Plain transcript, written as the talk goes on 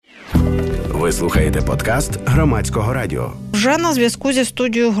Ви слухаєте подкаст Громадського радіо. Вже на зв'язку зі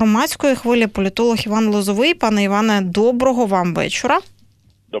студією Громадської хвилі політолог Іван Лозовий. Пане Іване, доброго вам вечора.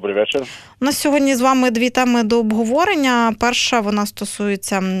 Добрий вечір. У нас сьогодні з вами дві теми до обговорення. Перша, вона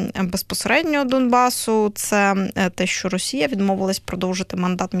стосується безпосередньо Донбасу. Це те, що Росія відмовилась продовжити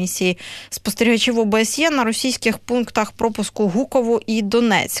мандат місії спостерігачів ОБСЄ на російських пунктах пропуску Гуково і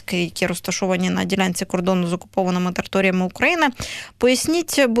Донецьк, які розташовані на ділянці кордону з окупованими територіями України.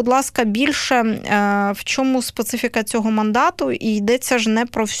 Поясніть, будь ласка, більше, в чому специфіка цього мандату, і йдеться ж не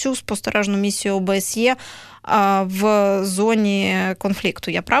про всю спостережну місію ОБСЄ в зоні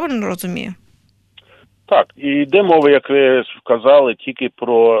конфлікту. Я правильно розумію? Так, і йде мова, як ви сказали, тільки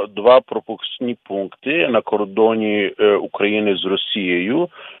про два пропускні пункти на кордоні України з Росією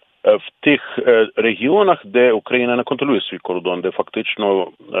в тих регіонах, де Україна не контролює свій кордон, де фактично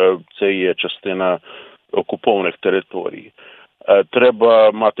це є частина окупованих територій.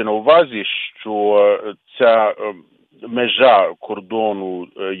 Треба мати на увазі, що ця межа кордону,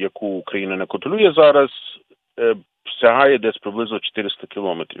 яку Україна не контролює зараз, сягає десь приблизно 400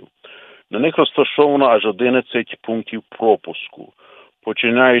 кілометрів. На них розташовано аж 11 пунктів пропуску.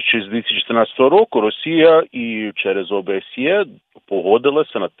 Починаючи з 2014 року, Росія і через ОБСЄ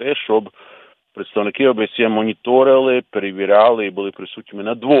погодилася на те, щоб представники ОБСЄ моніторили, перевіряли і були присутніми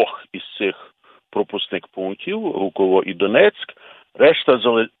на двох із цих пропускних пунктів, Гуково і Донецьк. Решта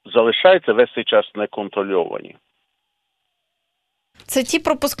залишається весь цей час неконтрольовані. Це ті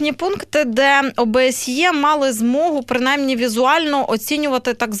пропускні пункти, де ОБСЄ мали змогу, принаймні візуально,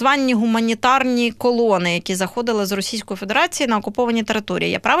 оцінювати так звані гуманітарні колони, які заходили з Російської Федерації на окуповані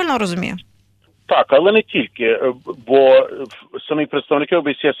території. Я правильно розумію? Так, але не тільки, бо самі представники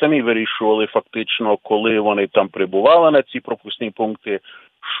ОБСЄ самі вирішували фактично, коли вони там прибували на ці пропускні пункти,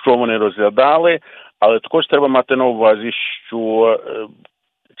 що вони розглядали, але також треба мати на увазі, що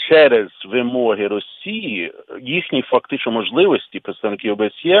через вимоги Росії їхні фактично можливості представників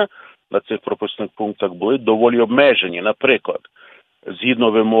ОБСЄ на цих пропускних пунктах були доволі обмежені. Наприклад,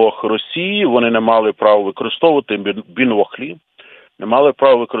 згідно вимог Росії, вони не мали права використовувати біноклі, не мали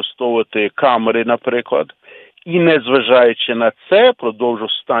права використовувати камери, наприклад. І незважаючи на це, продовж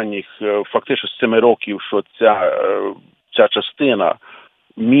останніх фактично 7 років, що ця частина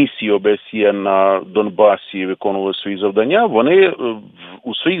місії ОБСЄ на Донбасі виконували свої завдання, вони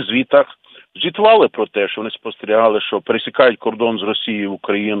у своїх звітах звітували про те, що вони спостерігали, що пересікають кордон з Росією в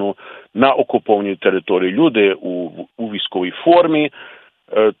Україну на окупованій території. Люди у військовій формі,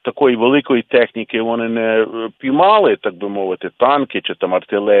 такої великої техніки вони не піймали, так би мовити, танки чи там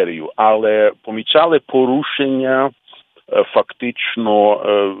артилерію, але помічали порушення фактично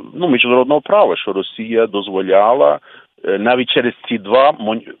міжнародного права, що Росія дозволяла навіть через ці два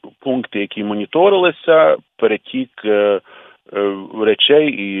пункти, які моніторилися, перетік речей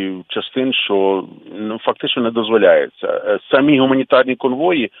і частин, що фактично не дозволяється. Самі гуманітарні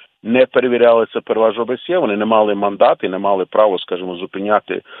конвої не перевірялися переважно ОБСЄ, вони не мали мандати, не мали права, скажімо,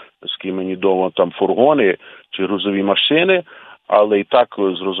 зупиняти, скільки мені довго, там фургони чи грузові машини, але і так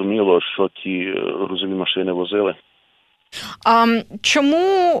зрозуміло, що ті грузові машини возили.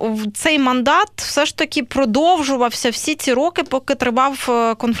 Чому цей мандат все ж таки продовжувався всі ці роки, поки тривав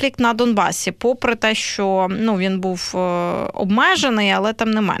конфлікт на Донбасі, попри те, що він був обмежений, але тим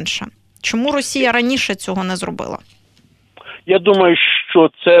не менше? Чому Росія раніше цього не зробила? Я думаю, що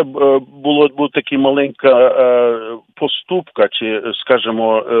це була така маленька поступка, чи,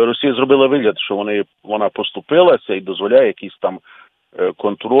 скажімо, Росія зробила вигляд, що вона поступилася і дозволяє якісь там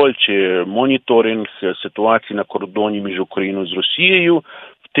контроль чи моніторинг ситуації на кордоні між Україною і Росією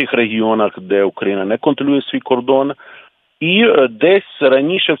в тих регіонах, де Україна не контролює свій кордон. І десь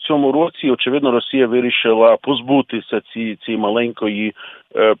раніше в цьому році, очевидно, Росія вирішила позбутися цієї маленької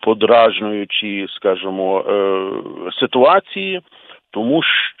подражнюючої, скажімо, ситуації, тому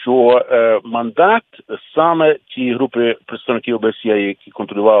що мандат саме ті групи представників ОБСЄ, які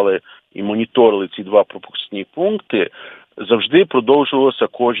контролювали і моніторили ці два пропускні пункти, завжди продовжувалося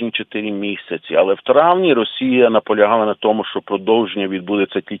кожні 4 місяці. Але в травні Росія наполягала на тому, що продовження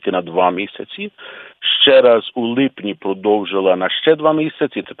відбудеться тільки на 2 місяці. Ще раз у липні продовжила на ще 2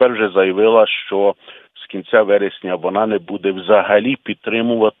 місяці. Тепер вже заявила, що з кінця вересня вона не буде взагалі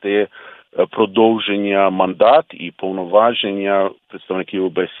підтримувати продовження мандат і повноваження представників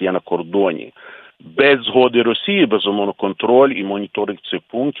ОБСЄ на кордоні. Без згоди Росії, безумовно, контроль і моніторинг цих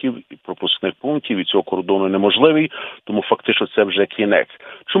пунктів, і пропускних пунктів, і цього кордону неможливий, тому фактично це вже кінець.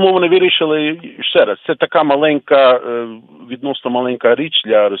 Чому вони вирішили, ще раз, це така відносно маленька річ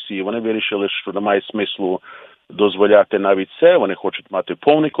для Росії, вони вирішили, що немає смислу дозволяти навіть це, вони хочуть мати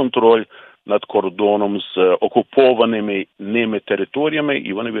повний контроль над кордоном з окупованими ними територіями,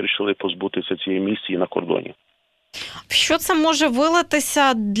 і вони вирішили позбутися цієї місії на кордоні. Що це може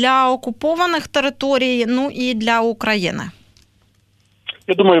вилитися для окупованих територій, ну і для України?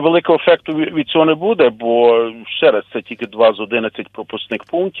 Я думаю, великого ефекту від цього не буде, бо, ще раз, це тільки 2 з 11 пропускних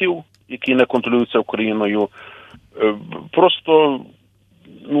пунктів, які не контролюються Україною. Просто,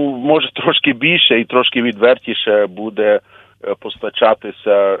 може, трошки більше і трошки відвертіше буде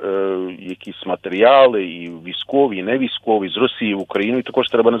постачатися якісь матеріали, і військові, і не військові, з Росії в Україну. І також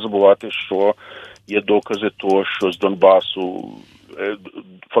треба не забувати, що є докази того, що з Донбасу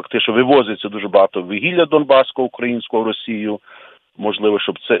фактично вивозиться дуже багато вугілля донбаського, українського в Росію. Можливо,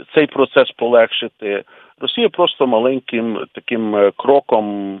 щоб цей процес полегшити. Росія просто маленьким таким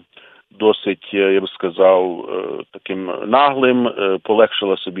кроком, досить, я би сказав, таким наглим,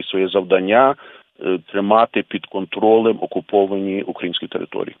 полегшила собі своє завдання тримати під контролем окуповані українські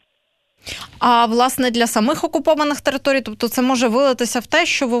території. А, власне, для самих окупованих територій, тобто це може вилитися в те,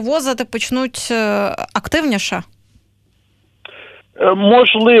 що вивозити почнуть активніше?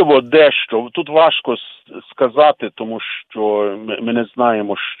 Можливо, дещо. Тут важко сказати, тому що ми не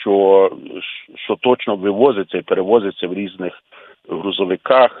знаємо, що точно вивозиться і перевозиться в різних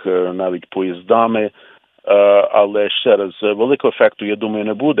грузовиках, навіть поїздами. Але ще раз, великого ефекту, я думаю,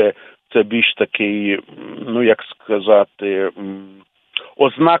 не буде. Це більш такий, як сказати,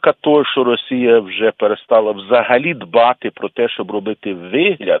 ознака того, що Росія вже перестала взагалі дбати про те, щоб робити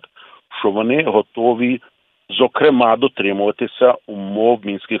вигляд, що вони готові зокрема дотримуватися умов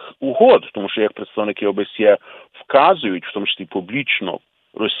Мінських угод. Тому що, як представники ОБСЄ вказують, в тому числі публічно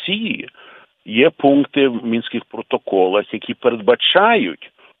Росії, є пункти в Мінських протоколах, які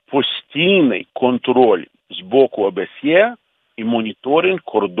передбачають постійний контроль з боку ОБСЄ і моніторинг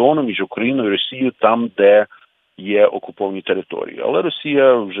кордону між Україною і Росією там, де є окуповані території. Але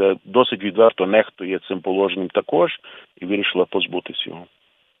Росія вже досить відверто нехтує цим положенням також і вирішила позбутися його.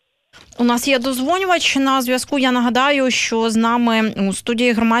 У нас є дозвонювач на зв'язку. Я нагадаю, що з нами у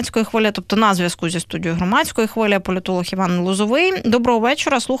студії «Громадської хвилі», тобто на зв'язку зі студією «Громадської хвилі», політолог Іван Лозовий. Доброго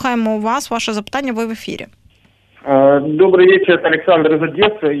вечора, слухаємо вас. Ваше запитання, ви в ефірі. Добрый вечер, это Александр из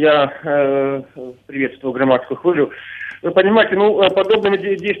Одессы. Я приветствую громадскую хвилю. Вы понимаете, подобными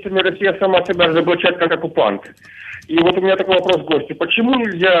действиями Россия сама себя разоблачает как оккупант. И вот у меня такой вопрос к гостю. Почему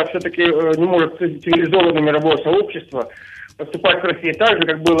нельзя, все-таки не может цивилизованное мировое сообщество поступать с Россией так же,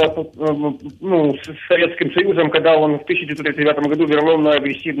 как было с Советским Союзом, когда он в 1939 году вероломно,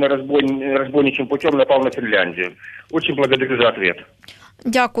 агрессивно, разбойничьим путем напал на Финляндию? Очень благодарю за ответ.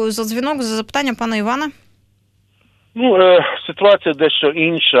 Дякую за дзвінок, за запитання, пане Іване. Ситуація дещо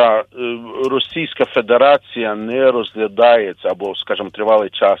інша. Російська Федерація не розглядається, або, скажімо, тривалий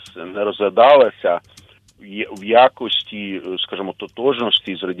час не розглядалася в якості, скажімо,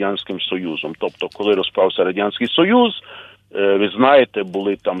 тотожності з Радянським Союзом. Тобто, коли розпався Радянський Союз, ви знаєте,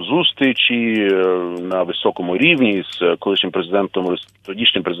 були там зустрічі на високому рівні з колишнім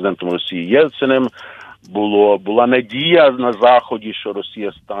тодішнім президентом Росії Єльциним. Була надія на Заході, що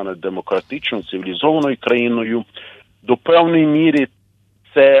Росія стане демократичною, цивілізованою країною. До певної міри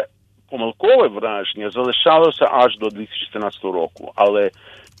це помилкове враження залишалося аж до 2014 року. Але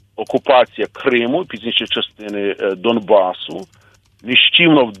окупація Криму, пізніше частини Донбасу,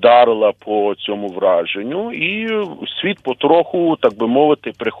 нищівно вдарила по цьому враженню, і світ потроху, так би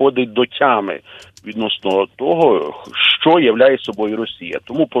мовити, приходить до тями відносно того, що являє собою Росія.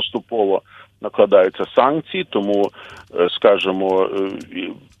 Тому поступово накладаються санкції, тому, скажімо,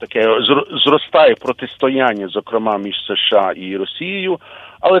 таке зростає протистояння, зокрема, між США і Росією,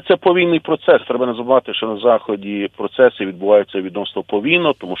 але це повільний процес. Треба не забувати, що на Заході процеси відбуваються відносно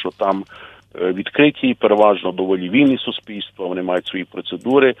повільно, тому що там відкриті, переважно доволі вільні суспільства, вони мають свої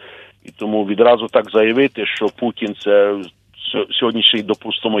процедури, і тому відразу так заявити, що Путін це сьогоднішній,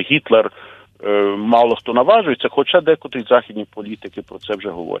 допустимо, Гітлер, мало хто наважується, хоча декотрі західні політики про це вже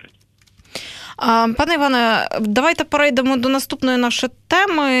говорять. Пане Іване, давайте перейдемо до наступної нашої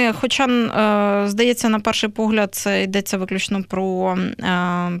теми, хоча, здається, на перший погляд це йдеться виключно про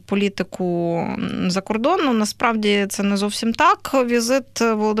політику закордонну. Насправді це не зовсім так. Візит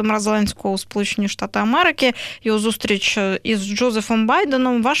Володимира Зеленського у Сполучені Штати Америки, його зустріч із Джозефом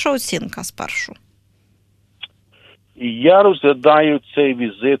Байденом. Ваша оцінка спершу? Я розглядаю цей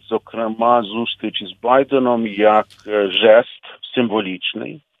візит, зокрема, зустріч із Байденом, як жест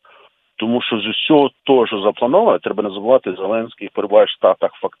символічний. Тому що з усього того, що заплановано, треба не забувати, Зеленський перебуває в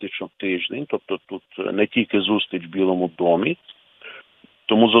Штатах фактично тиждень, тобто тут не тільки зустріч в Білому домі.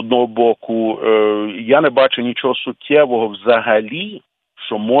 Тому з одного боку я не бачу нічого суттєвого взагалі,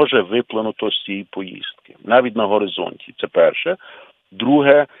 що може виплинути з цієї поїздки, навіть на горизонті. Це перше.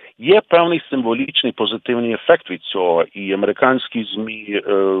 Друге, є певний символічний позитивний ефект від цього, і американські ЗМІ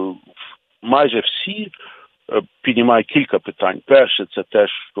майже всі піднімають кілька питань. Перше, це те,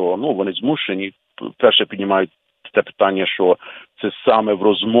 що вони змушені, перше піднімають те питання, що це саме в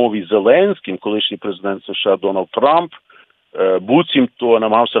розмові з Зеленським, колишній президент США Дональд Трамп, буцімто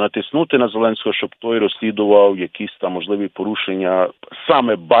намагався натиснути на Зеленського, щоб той розслідував якісь там можливі порушення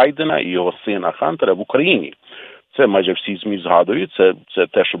саме Байдена і його сина Хантера в Україні. Це майже всі ЗМІ згадують, це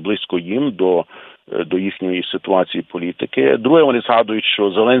те, що близько їм до їхньої ситуації політики. Друге, вони згадують,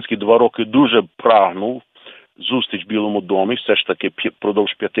 що Зеленський 2 роки дуже прагнув зустріч в Білому домі. Все ж таки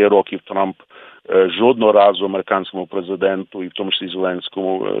впродовж 5 років Трамп жодного разу американському президенту, і в тому числі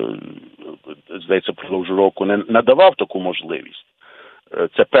Зеленському, здається, впродовж року не надавав таку можливість.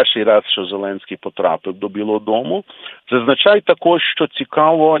 Це перший раз, що Зеленський потрапив до Білого дому. Це означає також, що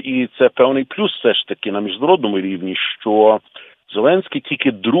цікаво, і це певний плюс все ж таки на міжнародному рівні, що Зеленський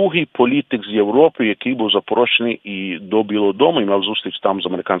тільки другий політик з Європи, який був запрошений і до Білого дому, і мав зустріч там з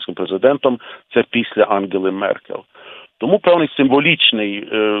американським президентом, це після Ангели Меркель. Тому певний символічний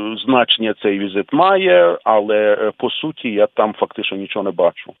значення цей візит має, але по суті я там фактично нічого не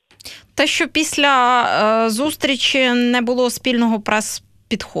бачу. Те, що після зустрічі не було спільного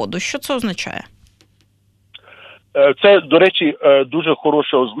прес-підходу, що це означає? Це, до речі, дуже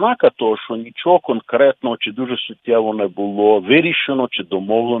хороша ознака того, що нічого конкретного чи дуже суттєво не було вирішено чи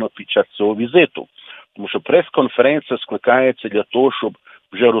домовлено під час цього візиту. Тому що прес-конференція скликається для того, щоб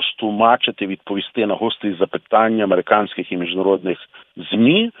вже розтлумачити, відповісти на гострі запитання американських і міжнародних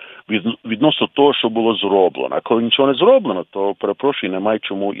ЗМІ відносно того, що було зроблено. А коли нічого не зроблено, то, перепрошую, немає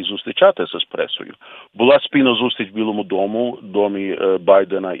чому і зустрічатися з пресою. Була спільна зустріч в Білому домі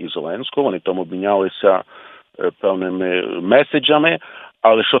Байдена і Зеленського, вони там обмінялися певними меседжами,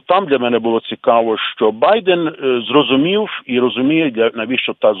 але що там для мене було цікаво, що Байден зрозумів і розуміє,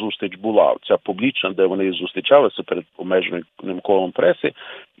 навіщо та зустріч була. Ця публічна, де вони зустрічалися перед обмеженим колом преси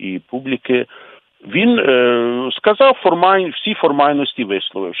і публіки. Він сказав всі формальності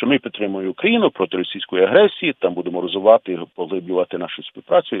висловив, що ми підтримуємо Україну проти російської агресії, там будемо розвивати і поглиблювати нашу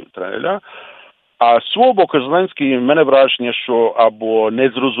співпрацю, А з свого боку Зеленський, в мене враження, що або не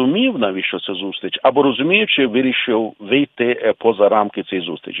зрозумів, навіщо ця зустріч, або розуміючи, вирішив вийти поза рамки цієї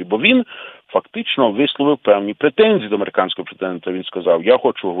зустрічі. Бо він фактично висловив певні претензії до американського президента. Він сказав, я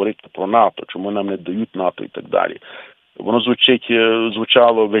хочу говорити про НАТО, чому нам не дають НАТО і так далі. Воно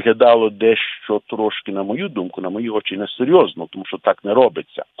виглядало дещо трошки, на мою думку, на мої очі, несерйозно, тому що так не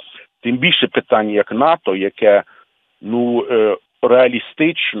робиться. Тим більше питання, як НАТО, яке,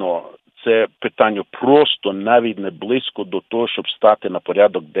 реалістично, це питання просто навіть не близько до того, щоб стати на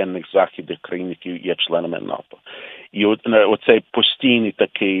порядок денних західних країн, які є членами НАТО. І оцей постійний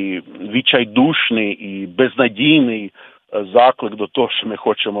такий відчайдушний і безнадійний заклик до того, що ми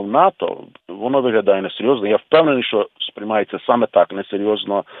хочемо в НАТО, воно виглядає несерйозно. Я впевнений, що сприймається саме так,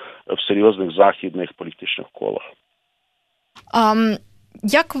 несерйозно в серйозних західних політичних колах.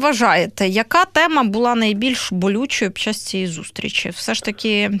 Як вважаєте, яка тема була найбільш болючою під час цієї зустрічі? Все ж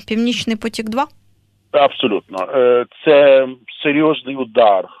таки Північний потік-2? Абсолютно. Це серйозний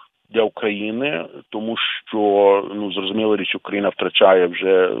удар для України, тому що, зрозуміло річ, Україна втрачає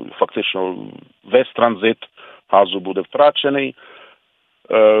вже фактично весь транзит газу буде втрачений.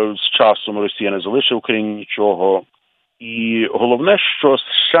 З часом Росія не залишить Україні нічого. І головне, що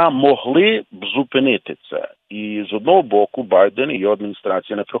США могли б зупинити це. І з одного боку Байден і його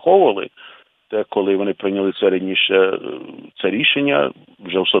адміністрація не приховували те, коли вони прийняли це раніше, це рішення,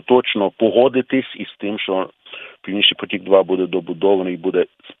 вже остаточно погодитись із тим, що Північний потік-2 буде добудований і буде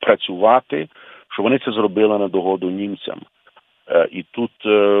спрацювати, що вони це зробили на догоду німцям. І тут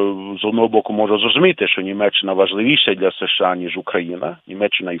з одного боку можна зрозуміти, що Німеччина важливіша для США, ніж Україна.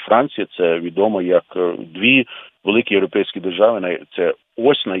 Німеччина і Франція – це відомо як дві великі європейські держави, це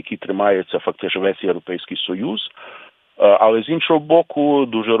ось на якій тримається фактично весь Європейський Союз. Але з іншого боку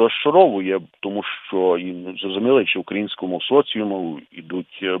дуже розчаровує, тому що зрозуміло, що в українському соціуму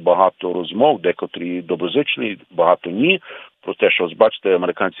йдуть багато розмов, декотрі доброзичні, багато ні, про те, що, бачите,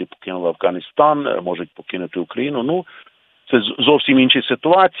 американці покинули Афганістан, можуть покинути Україну. Це зовсім інші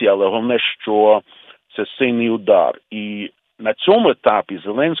ситуації, але головне, що це сильний удар. І на цьому етапі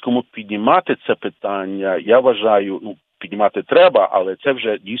Зеленському піднімати це питання, я вважаю, піднімати треба, але це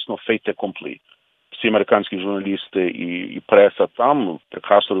вже дійсно fait accompli. Всі американські журналісти і преса там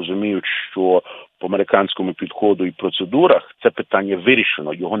прекрасно розуміють, що по американському підходу і процедурах це питання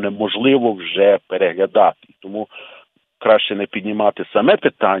вирішено, його неможливо вже переглядати. Тому краще не піднімати саме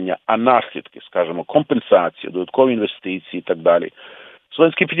питання, а наслідки, скажімо, компенсації, додаткові інвестиції і так далі.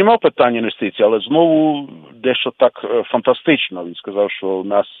 Зеленський піднімав питання інвестицій, але знову дещо так фантастично. Він сказав, що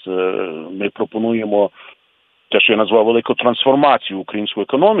ми пропонуємо те, що я назвав велику трансформацію української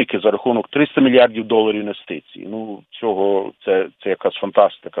економіки за рахунок $300 мільярдів інвестицій. Це якась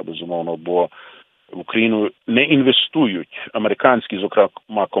фантастика, безумовно, бо в Україну не інвестують американські,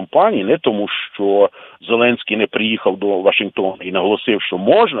 зокрема, компанії, не тому, що Зеленський не приїхав до Вашингтона і наголосив, що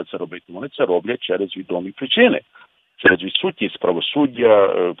можна це робити. Вони це роблять через відомі причини. Через відсутність правосуддя,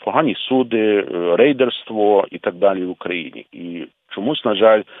 погані суди, рейдерство і так далі в Україні. І чомусь, на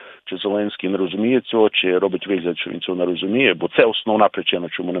жаль, чи Зеленський не розуміє цього, чи робить вигляд, що він цього не розуміє, бо це основна причина,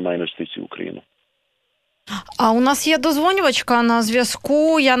 чому немає інвестицій в Україну. А у нас є дозвонювачка на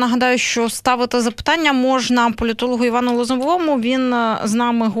зв'язку. Я нагадаю, що ставити запитання можна політологу Івану Лозовому. Він з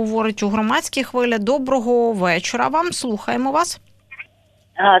нами говорить у громадській хвилі. Доброго вечора вам. Слухаємо вас.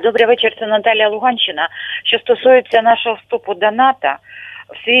 Добрий вечір, це Наталія, Луганщина. Що стосується нашого вступу до НАТО,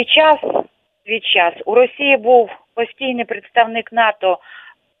 в свій час у Росії був постійний представник НАТО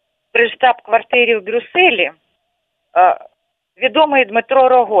при штаб-квартирі в Брюсселі, відомий Дмитро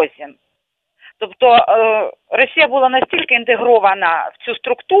Рогозін. Тобто Росія була настільки інтегрована в цю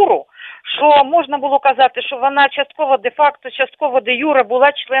структуру, що можна було казати, що вона частково де-факто, частково де-юре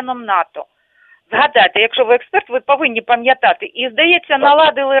була членом НАТО. Згадайте, якщо ви експерт, ви повинні пам'ятати. І, здається,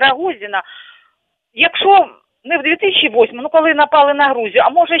 наладили Рогозіна, якщо не в 2008, коли напали на Грузію, а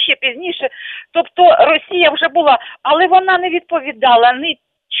може ще пізніше. Тобто Росія вже була, але вона не відповідала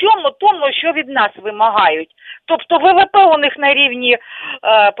нічому тому, що від нас вимагають. Тобто ВВП у них на рівні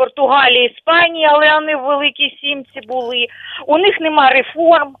Португалії, Іспанії, але вони в Великій Сімці були. У них нема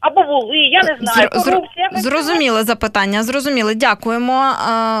реформ, або були, я не знаю. Зрозуміли запитання, зрозуміли. Дякуємо.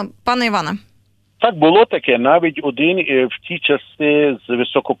 Пане Іване. Так, було таке. Навіть один в ті часи з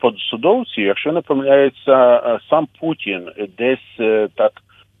високопосадовців, якщо не помиляється, сам Путін десь так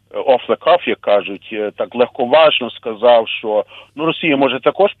off the cuff, як кажуть, так легковажно сказав, що Росія може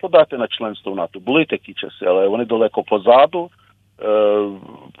також подати на членство в НАТО. Були такі часи, але вони далеко позаду.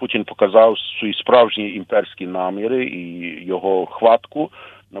 Путін показав свої справжні імперські наміри і його хватку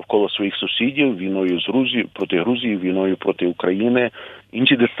навколо своїх сусідів, війною з проти Грузії, війною проти України,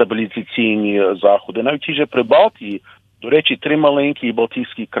 інші дестабілізаційні заходи. Навіть ті же Прибалтії, до речі, 3 маленькі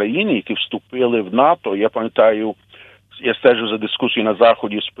балтійські країни, які вступили в НАТО. Я пам'ятаю, я стежу за дискусією на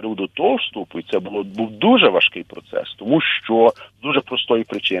Заході з приводу того вступу, і це був дуже важкий процес, тому що з дуже простої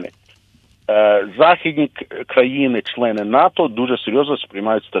причини. Західні країни, члени НАТО, дуже серйозно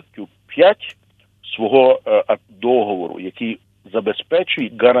сприймають статтю 5 свого договору, який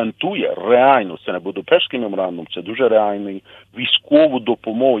забезпечує, гарантує реальну, це не Будапештський меморандум, це дуже реальний військову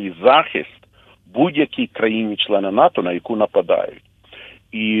допомогу і захист будь-якій країні-члени НАТО, на яку нападають.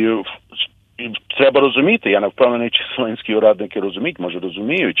 І треба розуміти, я не впевнений, чи зеленські радники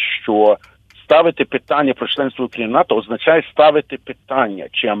розуміють, що ставити питання про членство України в НАТО означає ставити питання,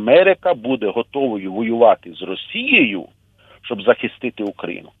 чи Америка буде готовою воювати з Росією, щоб захистити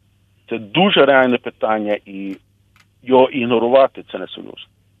Україну. Це дуже реальне питання, і його ігнорувати – це не серйозно.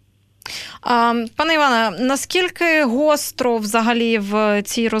 Пане Іване, наскільки гостро взагалі в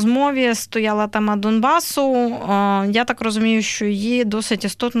цій розмові стояла тема Донбасу? Я так розумію, що її досить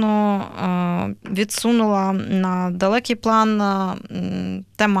істотно відсунула на далекий план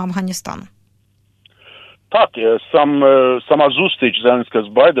тема Афганістану. Так, сама зустріч Зеленського з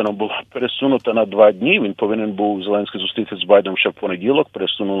Байденом була пересунута на 2 дні. Він повинен був Зеленський зустрітися з Байденом ще в понеділок,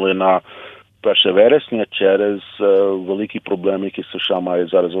 пересунули на 1 вересня через великі проблеми, які США має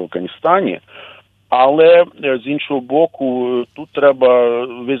зараз в Афганістані. Але, з іншого боку, тут треба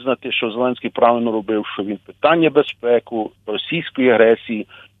визнати, що Зеленський правильно робив, що він питання безпеки, російської агресії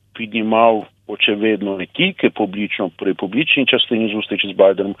піднімав, очевидно, не тільки публічно, при публічній частині зустрічі з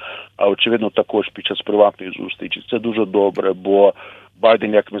Байденом, а, очевидно, також під час приватної зустрічі. Це дуже добре, бо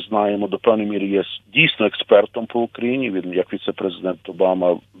Байден, як ми знаємо, до певної міри є дійсно експертом по Україні. Він, як віце-президент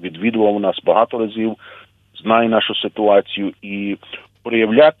Обама, відвідував нас багато разів, знає нашу ситуацію, і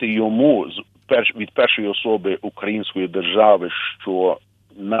проявляти йому від першої особи української держави, що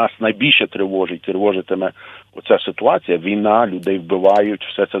нас найбільше тривожитиме оця ситуація, війна, людей вбивають,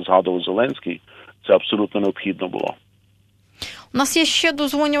 все це згадував Зеленський, це абсолютно необхідно було. У нас є ще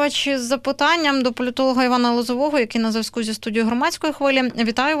дозвонювач з запитанням до політолога Івана Лозового, який на зв'язку зі студією громадської хвилі.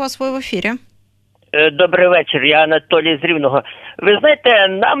 Вітаю вас, ви в ефірі. Добрий вечір, я Анатолій з Рівного. Ви знаєте,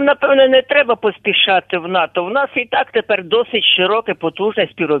 нам, напевно, не треба поспішати в НАТО. В нас і так тепер досить широке, потужне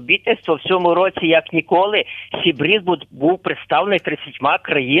співробітництво. В цьому році, як ніколи, Сібріз був представлений 30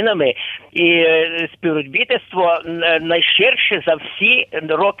 країнами. І співробітництво найширше за всі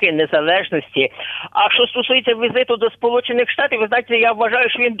роки незалежності. А що стосується візиту до Сполучених Штатів, ви знаєте, я вважаю,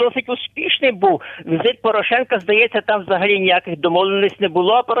 що він досить успішний був. Візит Порошенка, здається, там взагалі ніяких домовленостей не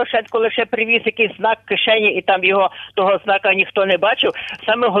було. А Порошенко лише привіз якийсь знак в кишені, і там того знака ніхто не бачив.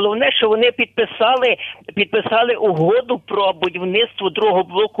 Саме головне, що вони підписали угоду про будівництво другого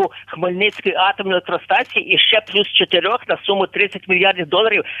блоку Хмельницької атомної електростанції і ще плюс 4 на суму $30 мільярдів.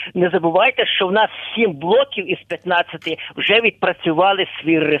 Не забувайте, що в нас 7 блоків із 15 вже відпрацювали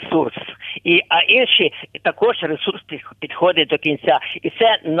свій ресурс. А інші також ресурс підходить до кінця. І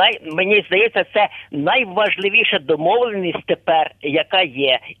це, мені здається, це найважливіша домовленість тепер, яка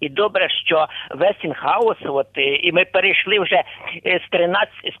є. І добре, що Вестінгхаус, і ми перейшли вже з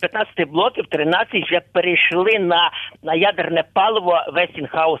 15 блоків, 13 вже перейшли на ядерне паливо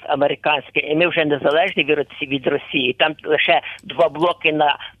Вестінгхаус американське. І ми вже незалежні від Росії. Там лише 2 блоки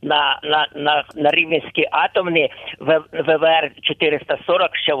на Рівненській атомні, ВВР-440,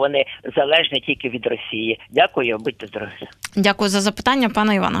 що вони залежні тільки від Росії. Дякую, будьте здорові. Дякую за запитання,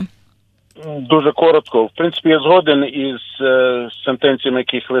 пане Іване. Дуже коротко. В принципі, я згоден із сентенціями,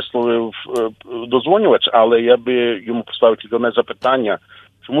 яких висловив дозвонювач, але я би йому поставив тільки одне запитання.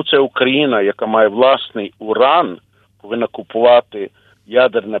 Чому це Україна, яка має власний уран, повинна купувати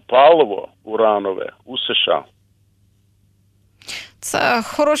ядерне паливо уранове у США? Це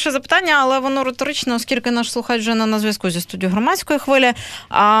хороше запитання, але воно риторичне, оскільки наш слухач вже на зв'язку зі студією Громадської хвилі.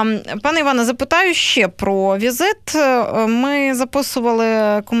 Пане Іване, запитаю ще про візит. Ми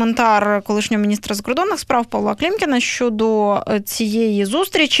записували коментар колишнього міністра закордонних справ Павла Клімкіна щодо цієї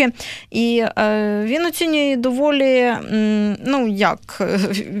зустрічі, і він оцінює доволі,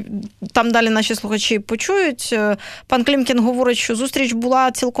 там далі наші слухачі почують. Пан Клімкін говорить, що зустріч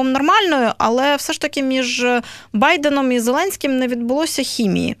була цілком нормальною, але все ж таки між Байденом і Зеленським не відбулося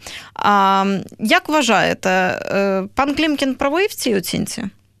хімії. Як вважаєте, пан Клімкін правий в цій оцінці?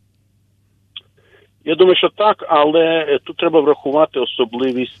 Я думаю, що так, але тут треба врахувати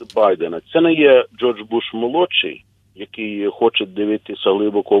особливість Байдена. Це не є Джордж Буш-молодший, який хоче дивитися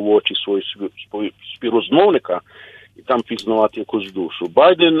глибоко в очі свого співрозмовника і там пізнавати якусь душу.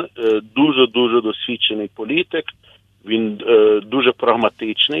 Байден дуже-дуже досвідчений політик, він дуже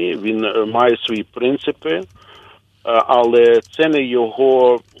прагматичний, він має свої принципи, але це не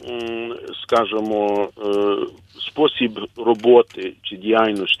його, скажімо, спосіб роботи чи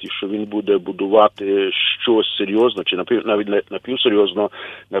діяльності, що він буде будувати щось серйозне, чи навіть напівсерйозно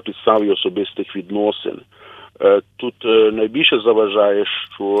на підставі особистих відносин. Тут найбільше заважає,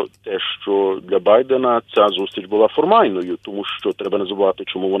 що те, що для Байдена ця зустріч була формальною, тому що треба не забувати,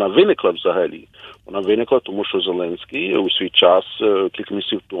 чому вона виникла взагалі. Вона виникла, тому що Зеленський у свій час, кілька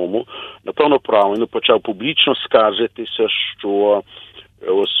місяців тому, напевно, правильно почав публічно скаржитися, що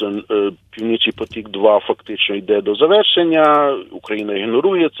ось Північний потік-2 фактично йде до завершення, Україна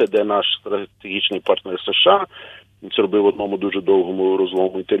ігнорує це, де наш стратегічний партнер США. Він це робив в одному дуже довгому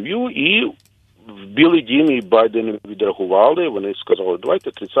розлогому інтерв'ю, і в Білий Дім і Байден відреагували, вони сказали,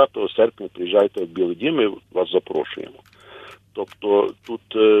 давайте 30 серпня приїжджайте в Білий Дім, ми вас запрошуємо. Тобто тут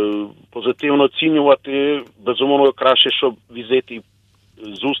позитивно оцінювати, безумовно, краще, щоб візит і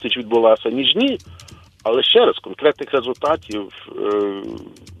зустріч відбулася, ніж ні. Але ще раз, конкретних результатів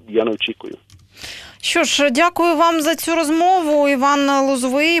я не очікую. Що ж, дякую вам за цю розмову. Іван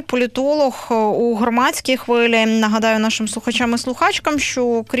Лозовий, політолог у Громадській хвилі. Нагадаю нашим слухачам і слухачкам,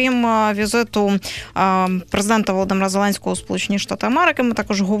 що крім візиту президента Володимира Зеленського у Сполучені Штати Америки, ми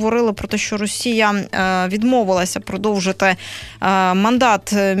також говорили про те, що Росія відмовилася продовжити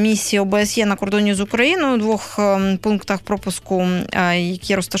мандат місії ОБСЄ на кордоні з Україною у 2 пунктах пропуску,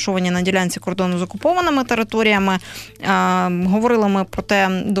 які розташовані на ділянці кордону з окупованими територіями. Говорили ми про те,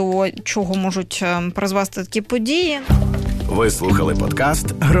 до чого можуть призвести такі події. Ви слухали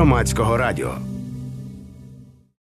подкаст Громадського радіо.